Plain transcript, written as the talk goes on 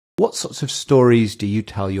What sorts of stories do you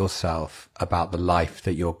tell yourself about the life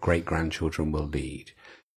that your great-grandchildren will lead?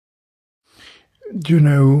 Do you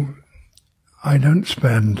know, I don't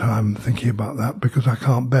spend time thinking about that because I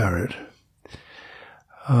can't bear it.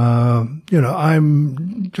 I'm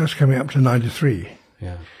just coming up to 93.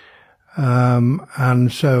 Yeah.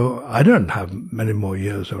 And so I don't have many more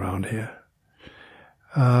years around here.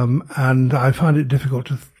 And I find it difficult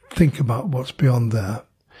to think about what's beyond there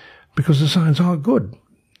because the signs aren't good.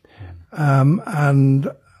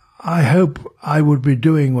 And I hope I would be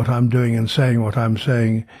doing what I'm doing and saying what I'm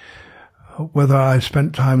saying, whether I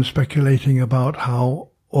spent time speculating about how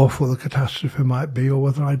awful the catastrophe might be or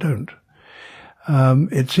whether I don't.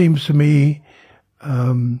 It seems to me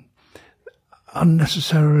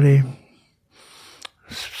unnecessarily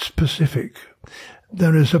specific.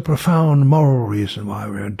 There is a profound moral reason why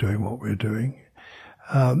we're doing what we're doing.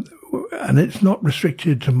 And it's not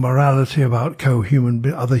restricted to morality about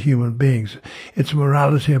other human beings. It's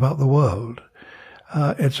morality about the world.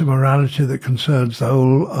 It's a morality that concerns the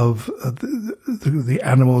whole of the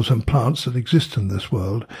animals and plants that exist in this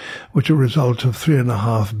world, which are a result of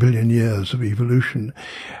 3.5 billion years of evolution,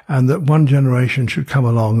 and that one generation should come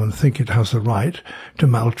along and think it has the right to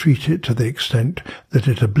maltreat it to the extent that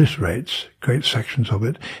it obliterates great sections of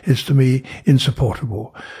it is, to me,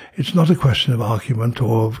 insupportable. It's not a question of argument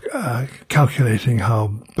or of calculating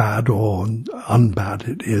how bad or unbad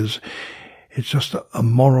it is. It's just a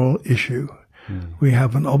moral issue. We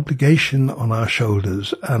have an obligation on our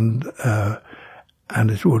shoulders, and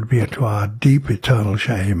it would be to our deep eternal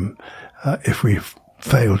shame if we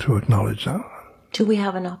fail to acknowledge that. Do we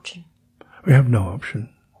have an option? We have no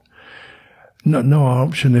option. No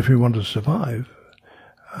option if we want to survive.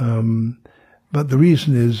 But the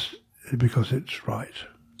reason is because it's right.